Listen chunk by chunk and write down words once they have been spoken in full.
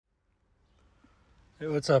Hey,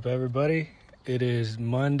 what's up, everybody? It is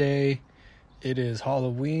Monday. It is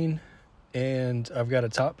Halloween, and I've got a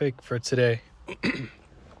topic for today.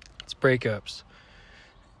 It's breakups,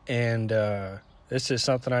 and this is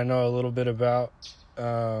something I know a little bit about.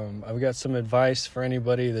 I've got some advice for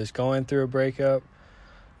anybody that's going through a breakup.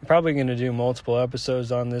 I'm probably going to do multiple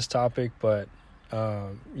episodes on this topic, but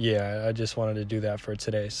I just wanted to do that for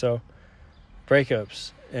today. So,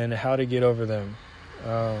 breakups and how to get over them.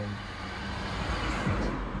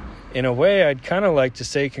 In a way, I'd kind of like to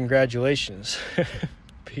say congratulations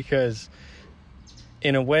because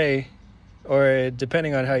in a way, or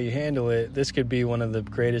depending on how you handle it, this could be one of the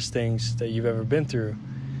greatest things that you've ever been through,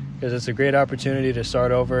 because it's a great opportunity to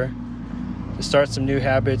start over, to start some new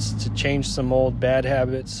habits, to change some old bad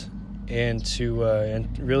habits, and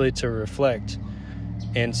really to reflect.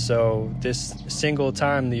 And so this single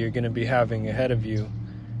time that you're going to be having ahead of you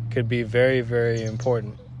could be very, very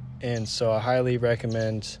important. And so I highly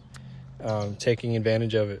recommend taking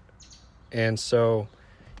advantage of it. And so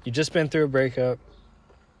you just been through a breakup.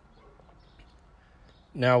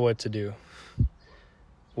 Now what to do?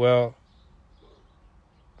 Well,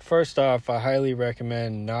 first off, I highly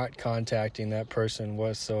recommend not contacting that person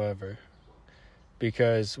whatsoever,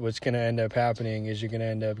 because what's going to end up happening is you're going to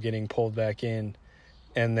end up getting pulled back in,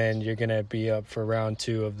 and then you're going to be up for round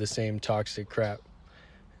 2 of the same toxic crap.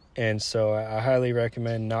 And so I highly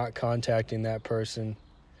recommend not contacting that person.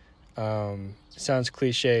 Sounds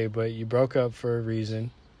cliche, but you broke up for a reason,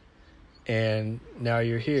 and now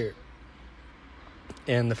you're here.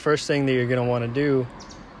 And the first thing that you're going to want to do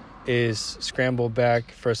is scramble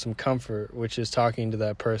back for some comfort, which is talking to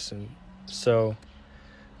that person. So,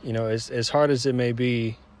 as hard as it may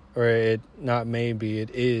be, or it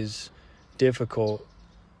is difficult,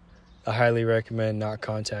 I highly recommend not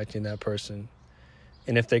contacting that person.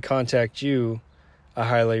 And if they contact you, I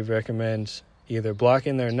highly recommend either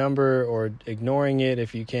blocking their number or ignoring it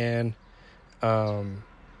if you can,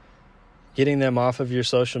 getting them off of your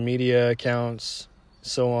social media accounts,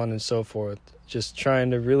 so on and so forth. Just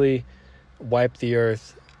trying to really wipe the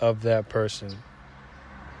earth of that person.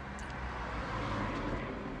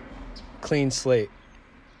 Clean slate.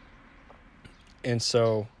 And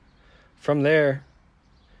so from there,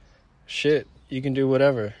 you can do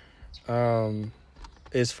whatever.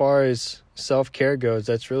 As far as self-care goes,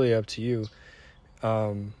 that's really up to you.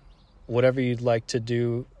 Whatever you'd like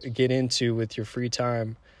to get into with your free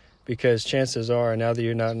time, because chances are, now that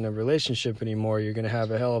you're not in a relationship anymore, you're going to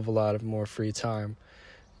have a hell of a lot of more free time.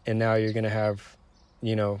 And now you're going to have,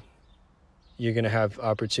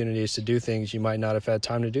 opportunities to do things you might not have had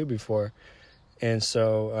time to do before. And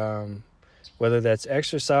so, whether that's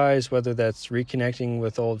exercise, whether that's reconnecting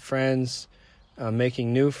with old friends,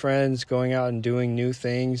 making new friends, going out and doing new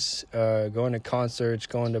things, going to concerts,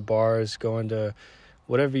 going to bars, going to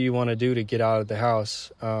whatever you want to do to get out of the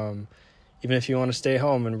house. Even if you want to stay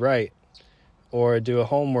home and write, or do a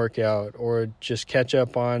home workout, or just catch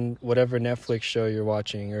up on whatever Netflix show you're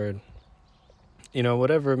watching, or,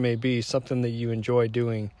 whatever it may be, something that you enjoy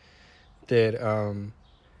doing that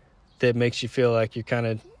makes you feel like you're kind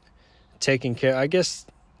of taking care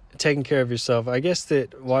of yourself. I guess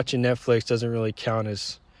that watching Netflix doesn't really count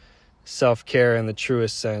as self-care in the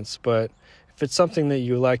truest sense, but if it's something that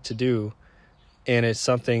you like to do and it's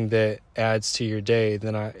something that adds to your day,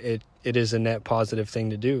 then it is a net positive thing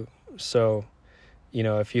to do. So,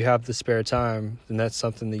 if you have the spare time, then that's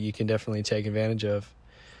something that you can definitely take advantage of.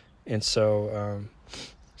 And so,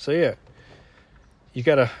 you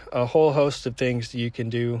got a whole host of things that you can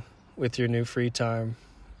do with your new free time.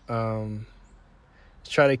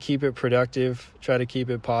 Try to keep it productive. Try to keep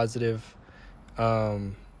it positive.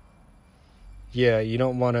 You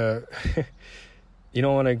don't want to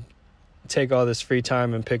take all this free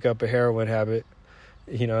time and pick up a heroin habit.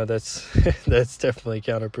 That's that's definitely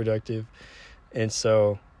counterproductive. And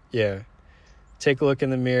so, take a look in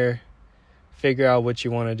the mirror, figure out what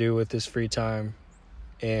you want to do with this free time,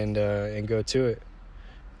 and go to it.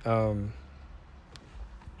 From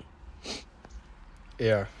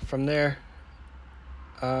there,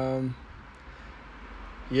 I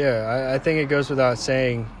think it goes without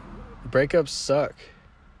saying, breakups suck.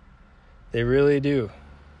 They really do.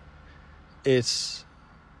 It's,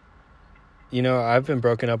 I've been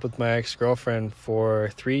broken up with my ex-girlfriend for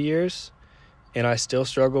 3 years, and I still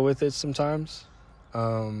struggle with it sometimes.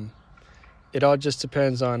 It all just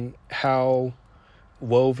depends on how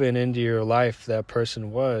woven into your life that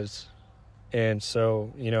person was. And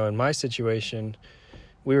so, in my situation,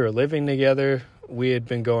 we were living together. We had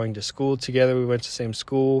been going to school together. We went to the same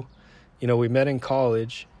school. We met in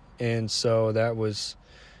college. And so that was,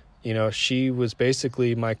 she was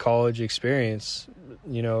basically my college experience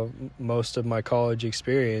most of my college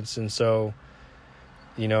experience. And so,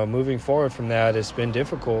 moving forward from that, it's been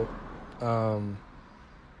difficult.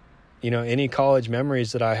 Any college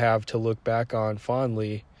memories that I have to look back on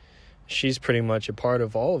fondly, she's pretty much a part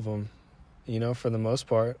of all of them, for the most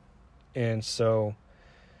part. And so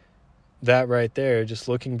that right there, just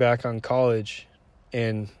looking back on college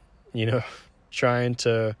and, trying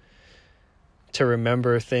to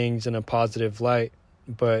remember things in a positive light,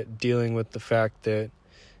 but dealing with the fact that,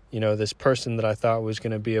 this person that I thought was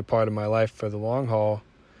going to be a part of my life for the long haul,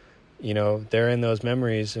 they're in those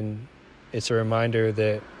memories, and it's a reminder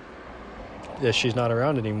that she's not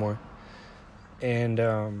around anymore. And,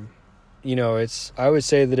 I would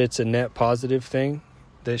say that it's a net positive thing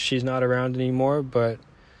that she's not around anymore. But,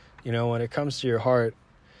 when it comes to your heart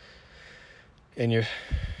and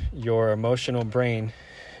your emotional brain,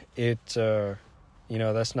 that's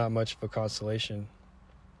not much of a consolation.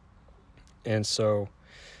 And so,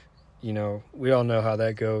 we all know how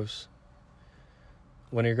that goes.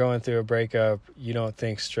 When you're going through a breakup, you don't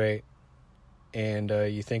think straight, and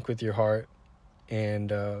you think with your heart.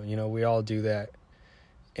 And, we all do that.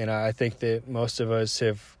 And I think that most of us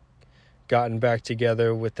have gotten back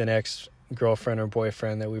together with an ex-girlfriend or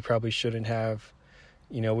boyfriend that we probably shouldn't have.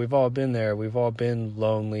 We've all been there. We've all been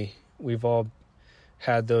lonely. We've all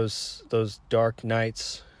had those dark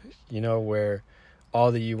nights, where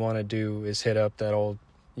all that you want to do is hit up that old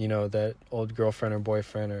girlfriend or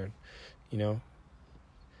boyfriend, or,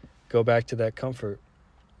 go back to that comfort.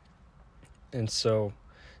 And so,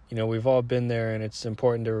 we've all been there, and it's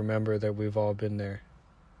important to remember that we've all been there.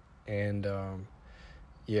 And,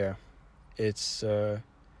 it's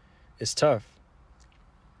tough.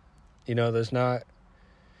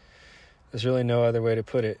 There's really no other way to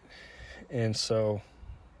put it. And so,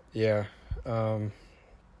 I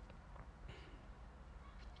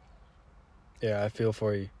feel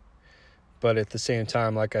for you. But at the same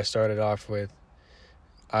time, like I started off with,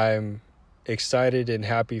 I'm excited and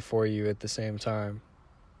happy for you at the same time,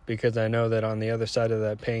 because I know that on the other side of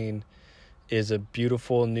that pain is a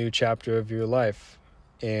beautiful new chapter of your life.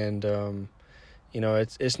 And,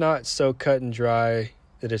 it's not so cut and dry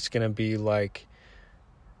that it's going to be like,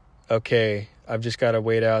 okay, I've just got to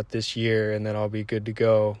wait out this year and then I'll be good to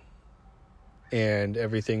go, and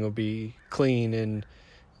everything will be clean and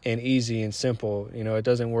easy and simple. It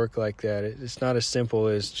doesn't work like that. It's not as simple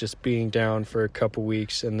as just being down for a couple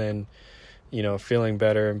weeks and then, feeling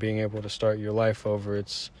better and being able to start your life over.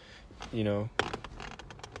 It's,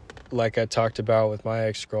 like I talked about with my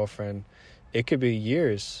ex-girlfriend, it could be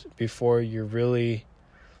years before you're really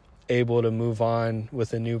able to move on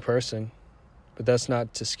with a new person. But that's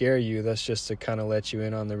not to scare you. That's just to kind of let you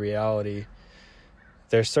in on the reality.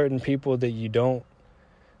 There's certain people that you don't,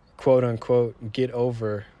 quote unquote, get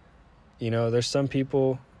over. There's some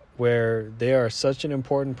people where they are such an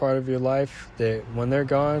important part of your life that when they're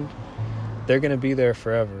gone, they're going to be there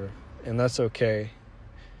forever. And that's okay.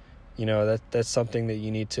 That's something that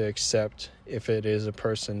you need to accept if it is a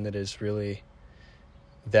person that is really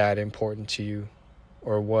that important to you,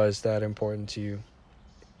 or was that important to you.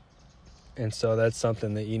 And so that's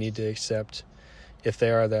something that you need to accept if they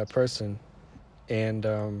are that person. And,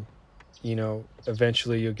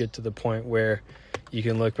 eventually you'll get to the point where you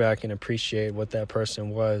can look back and appreciate what that person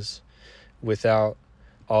was without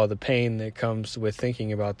all the pain that comes with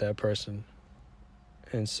thinking about that person.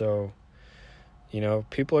 And so,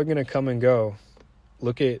 people are going to come and go.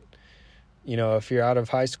 Look at, if you're out of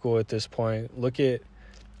high school at this point, look at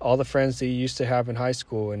all the friends that you used to have in high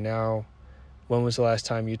school. And now, when was the last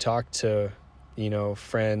time you talked to,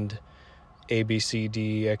 friend A, B, C,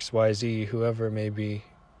 D, X, Y, Z, whoever it may be?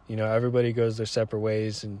 Everybody goes their separate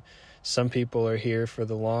ways, and some people are here for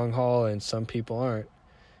the long haul and some people aren't.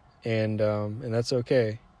 And that's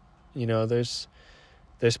okay. There's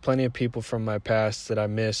plenty of people from my past that I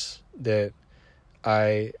miss, that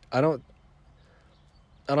I don't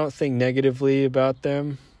think negatively about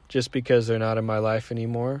them just because they're not in my life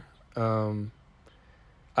anymore. I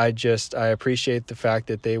appreciate the fact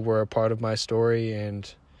that they were a part of my story,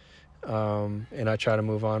 and I try to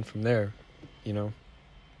move on from there,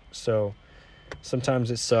 So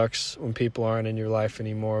sometimes it sucks when people aren't in your life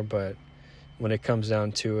anymore, but when it comes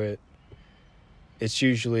down to it, it's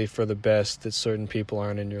usually for the best that certain people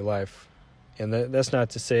aren't in your life. And that's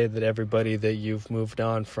not to say that everybody that you've moved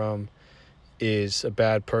on from is a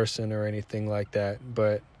bad person or anything like that.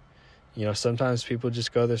 But, sometimes people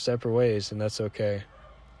just go their separate ways, and that's okay.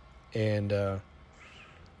 And, it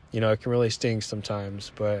can really sting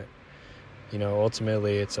sometimes, but,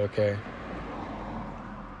 ultimately it's okay.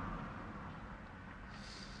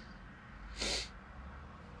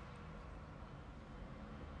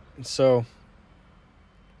 So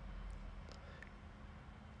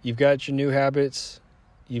you've got your new habits,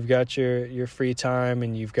 you've got your free time,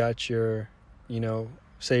 and you've got your,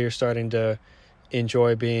 say you're starting to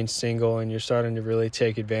enjoy being single and you're starting to really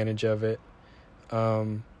take advantage of it.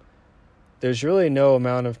 There's really no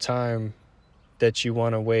amount of time that you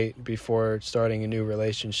want to wait before starting a new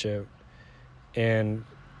relationship. And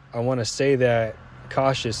I want to say that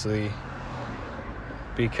cautiously,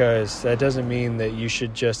 because that doesn't mean that you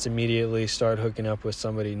should just immediately start hooking up with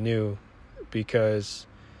somebody new, because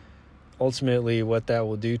ultimately what that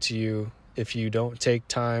will do to you if you don't take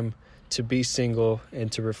time to be single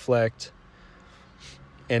and to reflect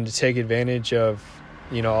and to take advantage of,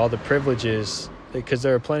 all the privileges, because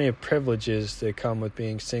there are plenty of privileges that come with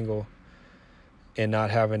being single and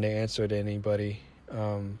not having to answer to anybody.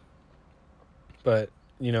 But,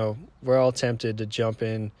 we're all tempted to jump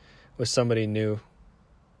in with somebody new,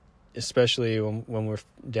 especially when we're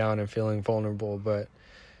down and feeling vulnerable. But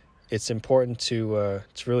it's important to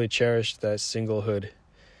really cherish that singlehood.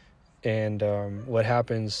 And what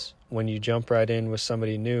happens when you jump right in with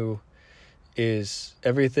somebody new is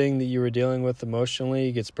everything that you were dealing with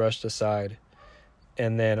emotionally gets brushed aside.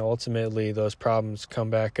 And then ultimately those problems come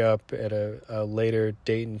back up at a later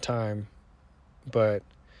date and time. But,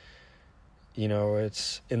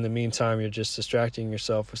 it's in the meantime, you're just distracting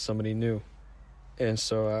yourself with somebody new. And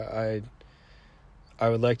so I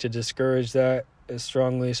would like to discourage that as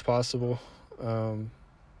strongly as possible.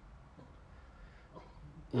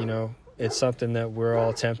 It's something that we're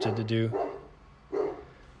all tempted to do.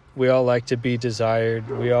 We all like to be desired.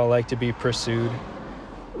 We all like to be pursued.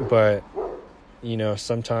 But,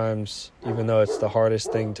 sometimes, even though it's the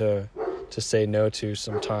hardest thing to say no to,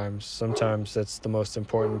 sometimes that's the most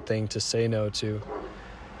important thing to say no to.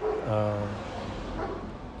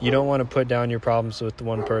 You don't want to put down your problems with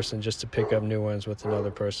one person just to pick up new ones with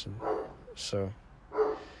another person. So,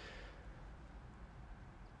 all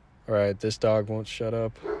right, this dog won't shut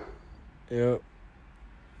up. Yep,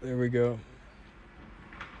 there we go.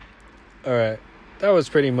 All right, that was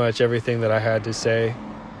pretty much everything that I had to say.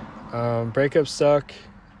 Breakups suck.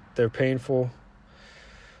 They're painful.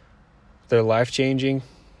 They're life-changing.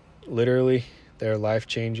 Literally, they're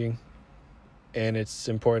life-changing. And it's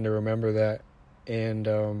important to remember that. And,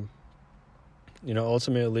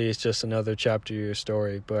 ultimately it's just another chapter of your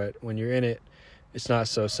story. But when you're in it, it's not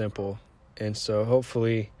so simple. And so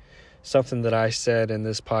hopefully something that I said in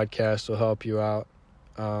this podcast will help you out.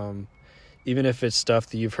 Even if it's stuff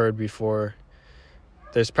that you've heard before,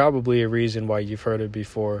 there's probably a reason why you've heard it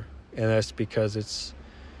before. And that's because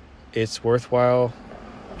it's worthwhile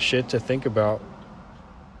shit to think about,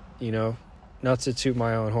 not to toot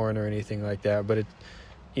my own horn or anything like that, but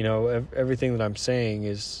everything that I'm saying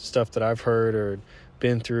is stuff that I've heard or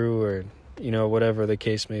been through or, whatever the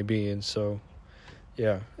case may be. And so,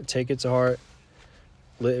 yeah, take it to heart.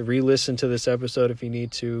 Re-listen to this episode if you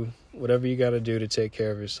need to, whatever you got to do to take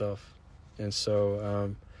care of yourself. And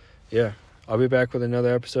so, I'll be back with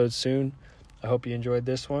another episode soon. I hope you enjoyed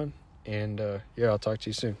this one. And, I'll talk to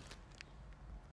you soon.